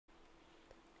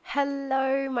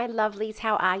Hello, my lovelies.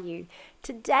 How are you?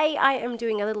 Today I am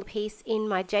doing a little piece in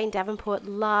my Jane Davenport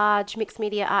large mixed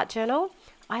media art journal.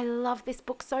 I love this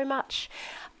book so much.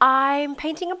 I'm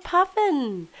painting a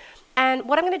puffin. And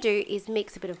what I'm going to do is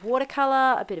mix a bit of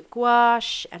watercolor, a bit of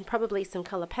gouache, and probably some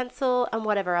color pencil and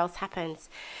whatever else happens.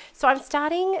 So I'm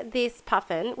starting this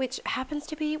puffin, which happens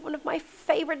to be one of my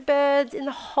favorite birds in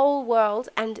the whole world.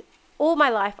 And all my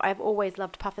life I've always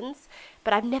loved puffins,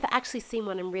 but I've never actually seen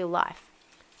one in real life.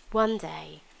 One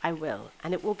day I will,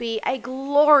 and it will be a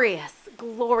glorious,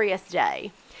 glorious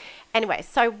day. Anyway,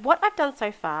 so what I've done so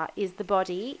far is the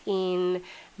body in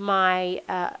my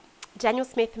Daniel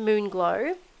Smith Moon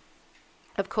Glow,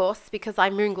 of course, because I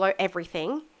moon glow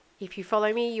everything. If you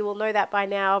follow me, you will know that by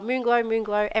now. Moon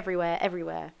glow, everywhere,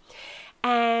 everywhere.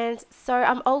 And so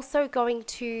I'm also going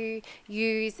to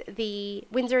use the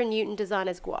Winsor & Newton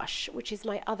Designer's Gouache, which is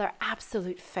my other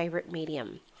absolute favorite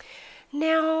medium.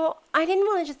 Now, I didn't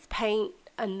want to just paint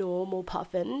a normal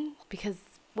puffin because,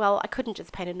 well, I couldn't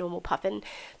just paint a normal puffin.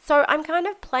 So I'm kind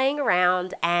of playing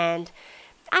around and,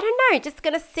 I don't know, just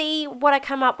going to see what I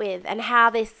come up with and how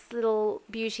this little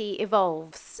beauty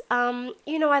evolves.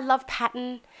 You know, I love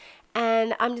pattern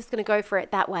and I'm just going to go for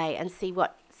it that way and see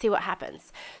what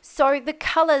happens. So the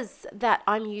colors that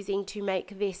I'm using to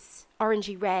make this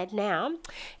orangey red now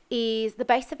is, the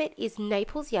base of it is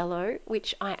Naples yellow,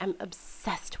 which I am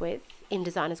obsessed with in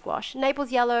Designer's Gouache.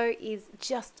 Naples yellow is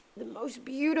just the most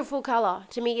beautiful color.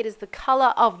 To me, it is the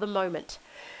color of the moment.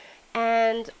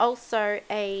 And also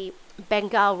a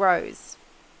Bengal rose,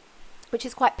 which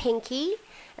is quite pinky.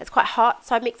 It's quite hot,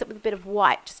 so I mix it with a bit of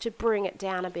white just to bring it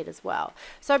down a bit as well.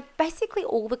 So basically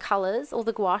all the colors, all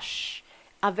the gouache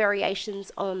are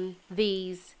variations on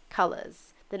these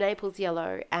colors, the Naples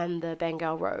yellow and the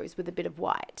Bengal rose with a bit of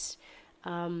white.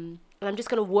 And I'm just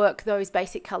going to work those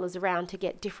basic colors around to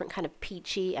get different kind of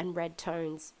peachy and red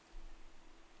tones.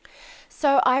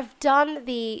 So I've done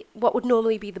what would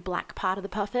normally be the black part of the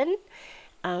puffin,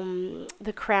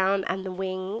 the crown and the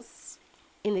wings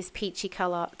in this peachy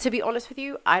color. To be honest with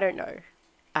you, I don't know.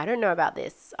 I don't know about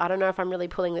this. I don't know if I'm really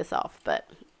pulling this off, but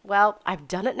well, I've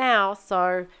done it now,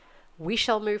 so we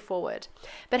shall move forward.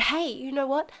 But hey, you know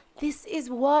what? This is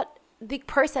what the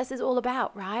process is all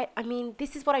about, right? I mean,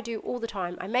 this is what I do all the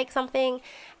time. I make something,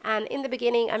 and in the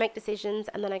beginning I make decisions,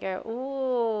 and then I go,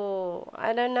 oh,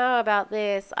 I don't know about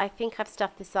this. I think I've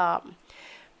stuffed this up.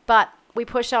 But we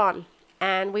push on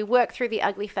and we work through the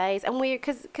ugly phase, and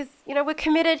because you know, we're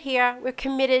committed here. We're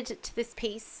committed to this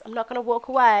piece. I'm not going to walk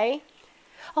away.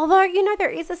 Although, you know, there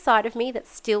is a side of me that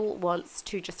still wants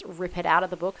to just rip it out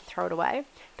of the book and throw it away.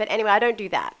 But anyway, I don't do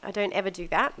that. I don't ever do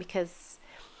that because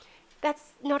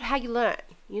that's not how you learn.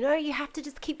 You know, you have to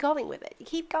just keep going with it. You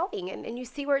keep going and you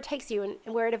see where it takes you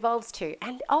and where it evolves to.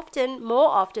 And often, more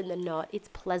often than not, it's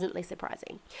pleasantly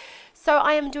surprising. So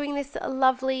I am doing this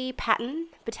lovely pattern,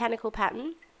 botanical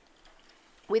pattern,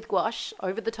 with gouache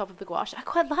over the top of the gouache. I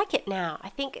quite like it now. I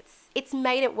think it's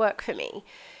made it work for me.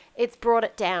 It's brought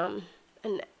it down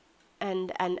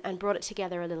and brought it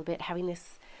together a little bit, having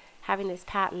this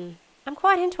pattern. I'm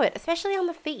quite into it, especially on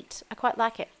the feet. I quite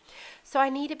like it. So I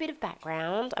need a bit of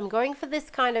background. I'm going for this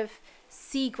kind of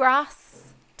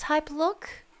seagrass type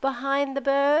look behind the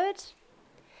bird.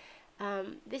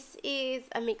 This is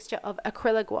a mixture of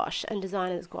acrylic gouache and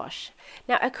Designer's Gouache.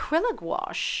 Now, acrylic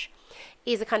gouache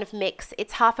is a kind of mix.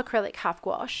 It's half acrylic, half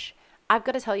gouache. I've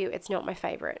got to tell you, it's not my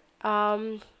favorite.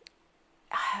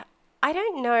 I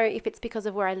don't know if it's because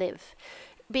of where I live.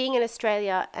 Being in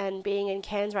Australia and being in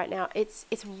Cairns right now, it's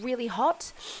really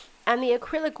hot, and the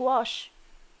acrylic gouache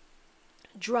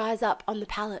dries up on the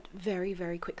palette very,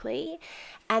 very quickly.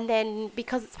 And then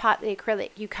because it's partly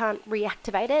acrylic, you can't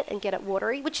reactivate it and get it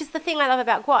watery, which is the thing I love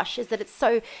about gouache, is that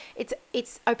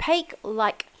it's opaque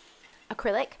like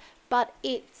acrylic, but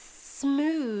it's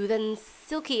smooth and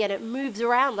silky and it moves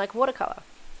around like watercolor.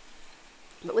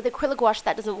 But with acrylic gouache,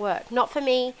 that doesn't work. Not for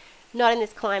me, not in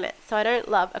this climate. So I don't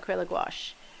love acrylic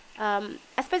gouache. I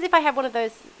suppose if I have one of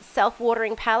those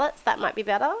self-watering palettes, that might be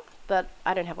better, but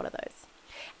I don't have one of those.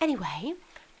 Anyway,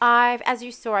 as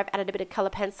you saw, I've added a bit of color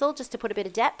pencil just to put a bit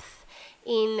of depth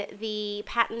in the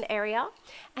pattern area.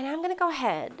 And I'm going to go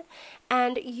ahead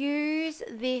and use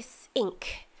this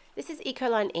ink. This is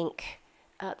Ecoline ink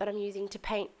that I'm using to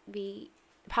paint the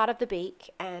part of the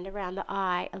beak and around the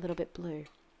eye a little bit blue.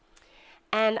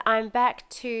 And I'm back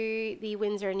to the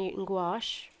Winsor & Newton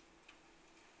gouache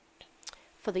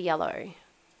for the yellow.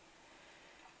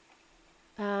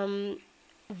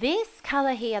 This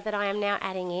color here that I am now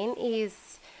adding in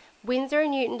is Winsor &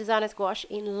 Newton Designer's Gouache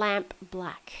in Lamp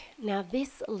Black. Now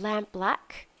this Lamp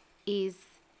Black is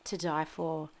to die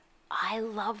for. I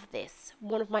love this.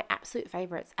 One of my absolute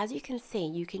favorites. As you can see,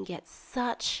 you can get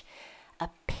such a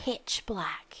pitch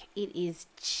black. It is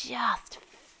just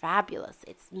fabulous.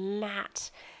 It's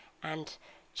matte and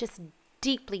just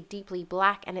deeply, deeply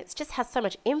black, and it just has so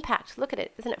much impact. Look at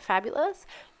it. Isn't it fabulous?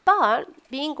 But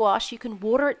being gouache, you can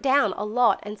water it down a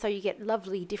lot, and so you get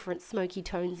lovely different smoky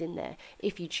tones in there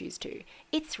if you choose to.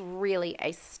 It's really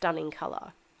a stunning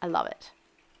color. I love it.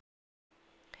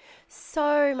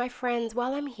 So, my friends,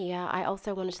 while I'm here, I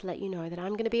also wanted to let you know that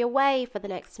I'm going to be away for the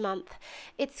next month.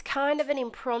 It's kind of an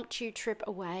impromptu trip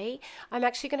away. I'm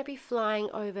actually going to be flying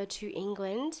over to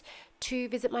England to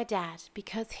visit my dad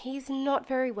because he's not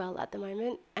very well at the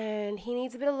moment and he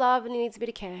needs a bit of love and he needs a bit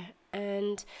of care.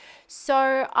 And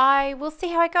so I will see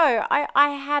how I go. I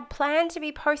had planned to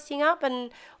be posting up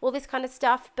and all this kind of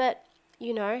stuff, but,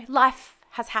 you know, life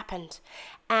has happened.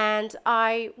 And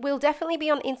I will definitely be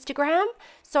on Instagram.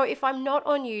 So if I'm not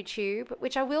on YouTube,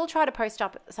 which I will try to post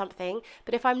up something,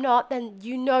 but if I'm not, then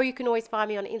you know you can always find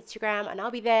me on Instagram and I'll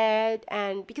be there.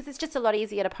 And because it's just a lot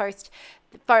easier to post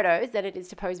photos than it is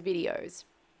to post videos.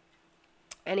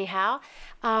 Anyhow,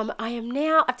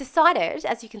 I've decided,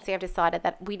 as you can see, I've decided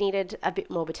that we needed a bit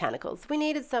more botanicals. We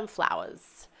needed some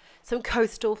flowers. Some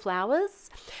coastal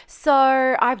flowers.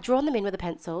 So I've drawn them in with a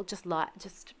pencil, just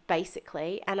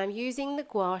basically, and I'm using the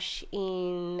gouache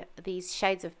in these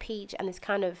shades of peach and this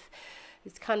kind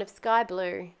of sky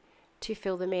blue to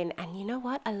fill them in. And you know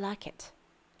what? I like it.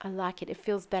 I like it. It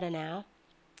feels better now.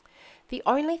 The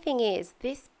only thing is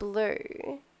this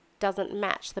blue doesn't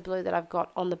match the blue that I've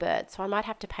got on the bird, so I might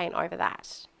have to paint over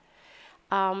that.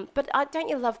 But don't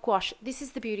you love gouache? This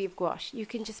is the beauty of gouache. You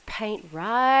can just paint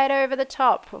right over the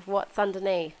top of what's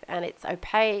underneath, and it's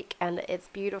opaque and it's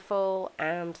beautiful,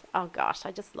 and oh gosh,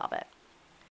 I just love it.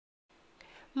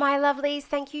 My lovelies,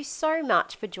 thank you so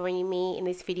much for joining me in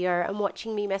this video and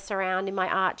watching me mess around in my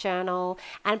art journal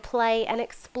and play and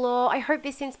explore. I hope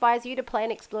this inspires you to play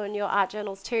and explore in your art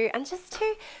journals too, and just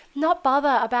to not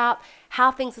bother about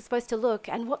how things are supposed to look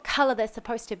and what color they're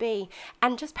supposed to be,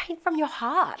 and just paint from your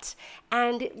heart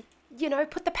and, you know,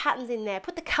 put the patterns in there,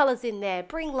 put the colors in there,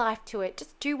 bring life to it.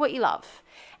 Just do what you love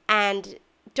and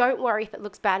don't worry if it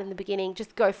looks bad in the beginning.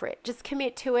 Just go for it. Just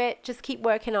commit to it. Just keep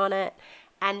working on it.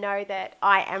 And know that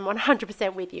I am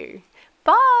 100% with you.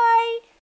 Bye!